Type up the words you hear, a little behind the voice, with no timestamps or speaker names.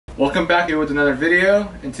Welcome back here with another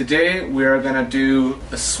video, and today we are gonna do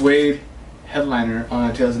a Suede headliner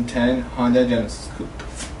on a 2010 Honda Genesis Coupe.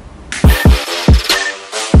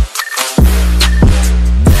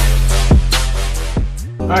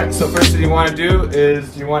 Alright, so first thing you want to do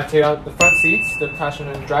is you want to take out the front seats, the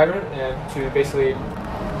passenger and driver, and to basically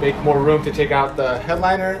make more room to take out the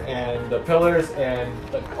headliner and the pillars and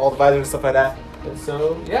all the visors and stuff like that. And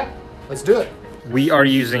so yeah, let's do it. We are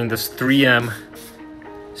using this 3M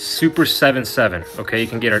Super 7.7. Okay, you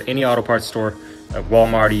can get it at any auto parts store, at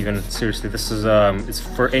Walmart even. Seriously, this is it's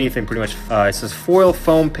for anything pretty much. It says foil,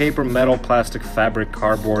 foam, paper, metal, plastic, fabric,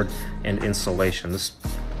 cardboard, and insulation.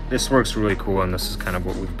 This works really cool, and this is kind of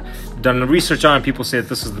what we've done the research on. People say that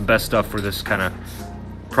this is the best stuff for this kind of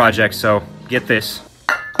project, so get this.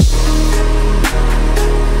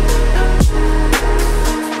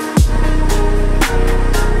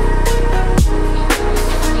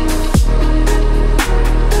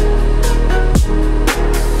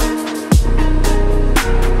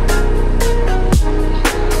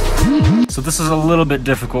 So this is a little bit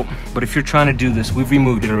difficult, but if you're trying to do this, we've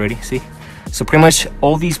removed it already, see? So pretty much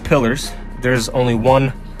all these pillars, there's only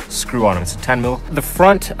one screw on them. It's a 10 mil. The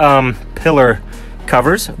front pillar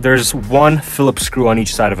covers, there's one Phillips screw on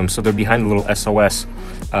each side of them, so they're behind the little SOS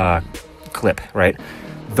clip, right?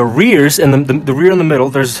 The rears, and the rear in the middle,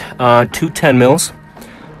 there's two 10 mils,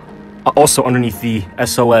 also underneath the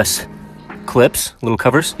SOS clips, little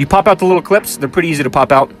covers. You pop out the little clips, they're pretty easy to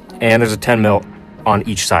pop out, and there's a 10 mil on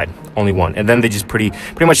each side, only one. And then they just pretty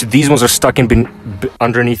much these ones are stuck in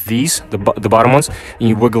underneath these, the bottom ones, and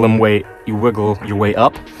you wiggle your way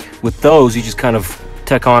up. With those, you just kind of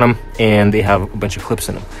tack on them, and they have a bunch of clips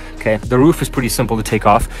in them. Okay, the roof is pretty simple to take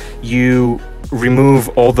off. You remove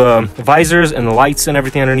all the visors and the lights and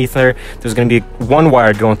everything underneath there. There's going to be one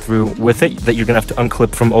wire going through with it that you're going to have to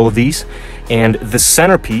unclip from all of these, and the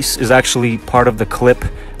centerpiece is actually part of the clip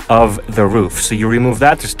of the roof. So you remove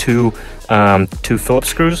that. There's two Phillips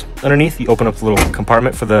screws underneath. You open up the little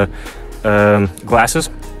compartment for the glasses.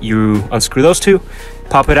 You unscrew those two,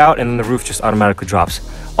 pop it out, and then the roof just automatically drops.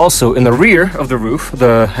 Also, in the rear of the roof,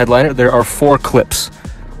 the headliner, there are 4 clips.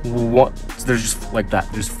 They're just like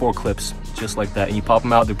that. There's 4 clips just like that, and you pop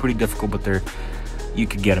them out. They're pretty difficult, but you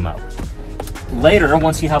could get them out. Later,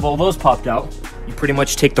 once you have all those popped out, you pretty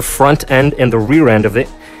much take the front end and the rear end of it,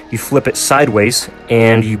 you flip it sideways,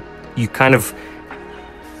 and you kind of,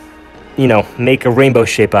 you know, make a rainbow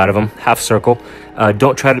shape out of them, half circle.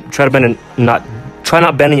 Don't try to bend it, try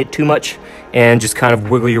not bending it too much, and just kind of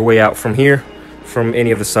wiggle your way out from here, from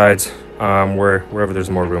any of the sides, wherever there's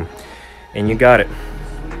more room, and you got it.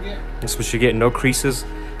 That's what you get. No creases,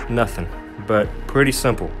 nothing, but pretty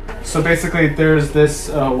simple. So basically, there's this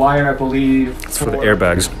wire, I believe. It's for the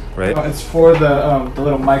airbags, right? It's for the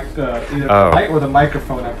little mic, either the light or the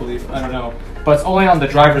microphone, I believe. I don't know, but it's only on the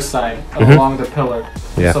driver's side along the pillar.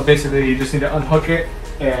 Yeah. So basically, you just need to unhook it,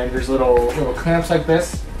 and there's little clamps like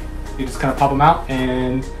this. You just kind of pop them out,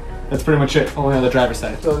 and that's pretty much it. Only on the driver's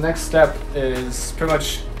side. So the next step is pretty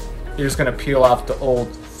much you're just gonna peel off the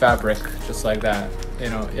old fabric, just like that. You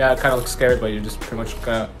know, yeah, it kind of looks scary, but you're just pretty much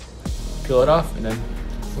gonna peel it off, and then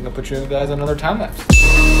I'm gonna put you guys on another time lapse.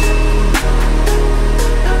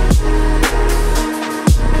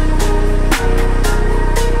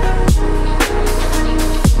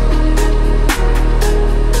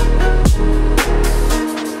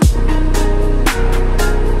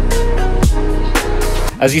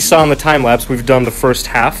 As you saw in the time lapse, we've done the first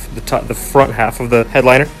half, the front half of the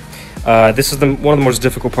headliner. This is one of the most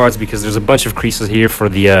difficult parts because there's a bunch of creases here for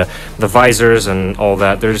the visors and all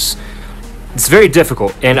that. It's very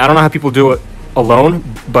difficult, and I don't know how people do it alone,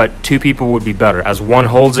 but 2 people would be better. As one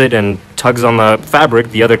holds it and tugs on the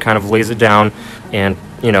fabric, the other kind of lays it down, and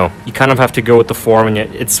you know, you kind of have to go with the form, and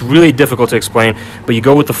it's really difficult to explain, but you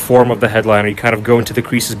go with the form of the headliner. You kind of go into the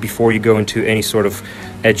creases before you go into any sort of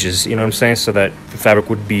edges, you know what I'm saying, so that the fabric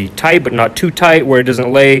would be tight but not too tight where it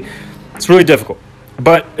doesn't lay. It's really difficult,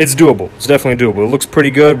 but it's doable. It's definitely doable. It looks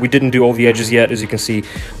pretty good. We didn't do all the edges yet, as you can see.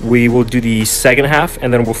 We will do the second half,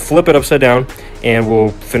 and then we'll flip it upside down, and we'll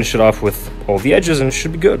finish it off with all the edges, and it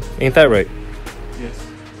should be good. Ain't that right? Yes.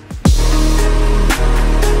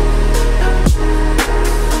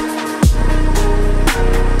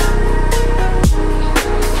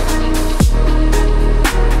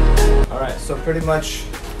 Alright, so pretty much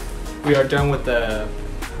we are done with the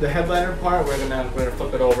headliner part. We're gonna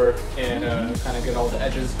flip it over and kind of get all the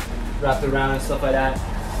edges wrapped around and stuff like that.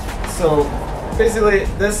 So basically,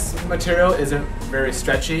 this material isn't very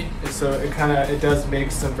stretchy, so it does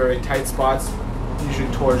make some very tight spots,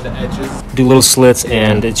 usually towards the edges. Do little slits,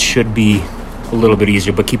 and it should be a little bit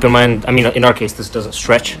easier. But keep in mind, I mean, in our case, this doesn't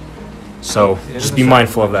stretch, So just be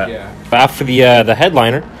mindful of that. Yeah. After the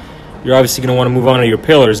headliner, you're obviously going to want to move on to your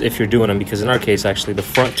pillars if you're doing them, because in our case, actually, the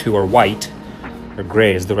front two are white, or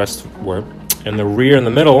gray as the rest were, and the rear and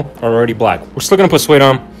the middle are already black. We're still going to put suede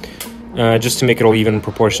on, just to make it all even and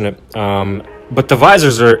proportionate. But the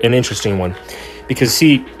visors are an interesting one, because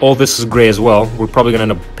see, all this is gray as well. We're probably going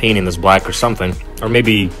to end up painting this black or something, or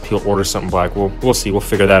maybe he'll order something black. We'll see. We'll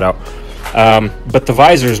figure that out. But the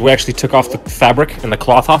visors, we actually took off the fabric and the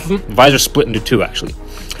cloth off of them. The visors split into two, actually.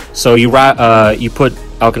 So you put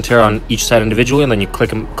Alcantara on each side individually, and then you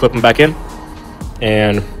clip them back in,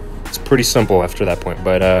 and it's pretty simple after that point.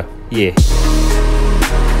 But yeah.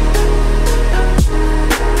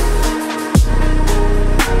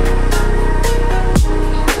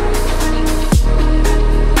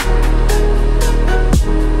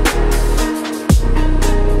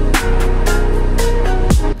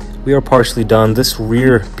 We are partially done. This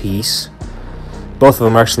rear piece, both of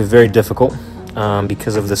them are actually very difficult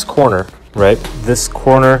because of this corner, right? This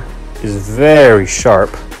corner is very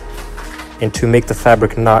sharp, and to make the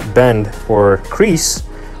fabric not bend or crease,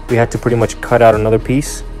 we had to pretty much cut out another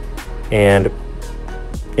piece and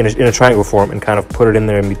in a triangle form and kind of put it in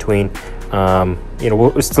there in between. You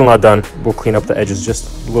know, it's still not done. We'll clean up the edges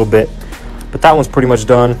just a little bit, but that one's pretty much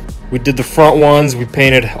done. We did the front ones. We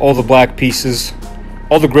painted all the black pieces.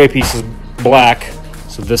 All the gray pieces black,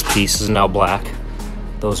 so this piece is now black.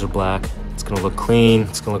 Those are black. It's gonna look clean.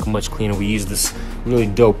 It's gonna look much cleaner. We used this really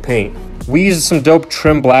dope paint. We used some dope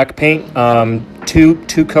trim black paint,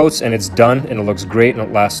 two coats, and it's done, and it looks great, and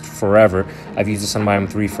it lasts forever. I've used this on my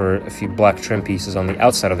M3 for a few black trim pieces on the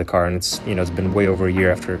outside of the car, and it's been way over a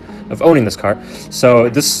year of owning this car. So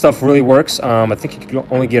this stuff really works. I think you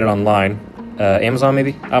can only get it online, Amazon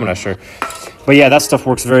maybe. I'm not sure, but yeah, that stuff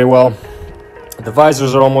works very well. The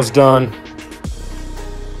visors are almost done,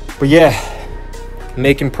 but yeah,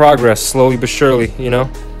 making progress slowly but surely.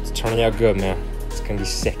 It's turning out good, man. It's gonna be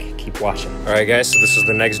sick. Keep watching. All right, guys, so this is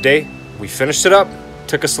the next day. We finished it up.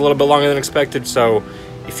 Took us a little bit longer than expected, so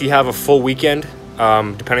if you have a full weekend,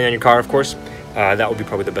 depending on your car, of course, that would be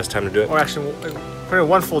probably the best time to do it. Or actually, probably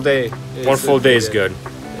one full day. One full day is good.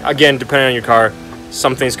 Again, depending on your car,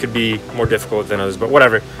 some things could be more difficult than others, but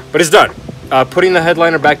whatever. But it's done. Putting the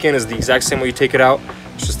headliner back in is the exact same way you take it out.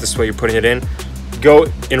 It's just this way you're putting it in. Go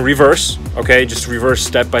in reverse, okay? Just reverse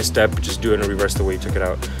step by step. Just do it in reverse the way you took it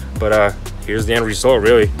out. But here's the end result,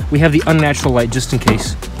 really. We have the unnatural light just in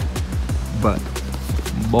case. But,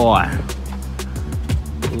 boy,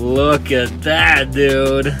 look at that,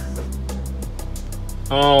 dude.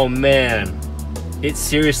 Oh, man. It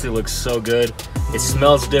seriously looks so good. It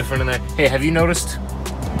smells different in there. Hey, have you noticed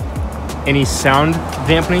any sound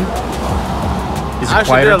dampening? Is it actually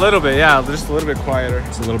quieter? did a little bit, yeah, just a little bit quieter.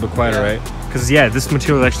 It's a little bit quieter, right? Because yeah, this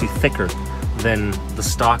material is actually thicker than the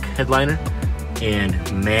stock headliner, and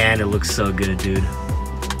man, it looks so good, dude.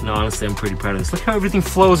 No, honestly, I'm pretty proud of this. Look how everything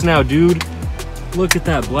flows now, dude. Look at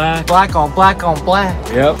that black. Black on black on black.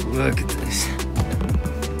 Yep. Look at this.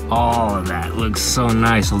 All of that looks so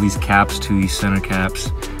nice. All these caps too, these center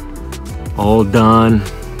caps. All done.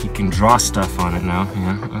 You can draw stuff on it now.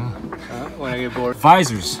 Yeah. When I get bored.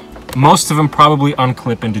 Visors. Most of them probably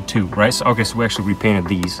unclip into two, right? So, okay, so we actually repainted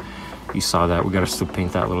these. You saw that. We gotta still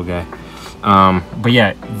paint that little guy. But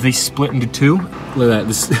yeah, they split into two. Look at that.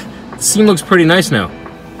 The seam looks pretty nice now.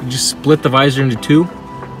 You just split the visor into two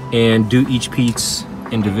and do each piece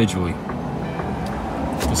individually.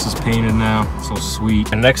 This is painted now. It's all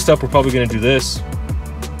sweet. And next up, we're probably gonna do this.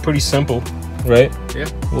 Pretty simple, right? Yeah.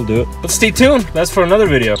 We'll do it. But stay tuned. That's for another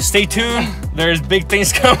video. Stay tuned. There's big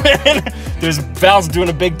things coming. There's Val's doing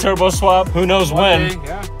a big turbo swap. Who knows when? Day,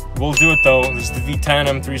 yeah. We'll do it though. There's the V10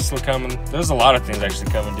 M3 still coming. There's a lot of things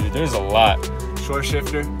actually coming, dude. There's a lot. Short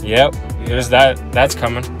shifter. Yep. Yeah. There's that. That's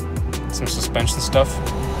coming. Some suspension stuff.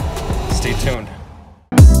 Stay tuned.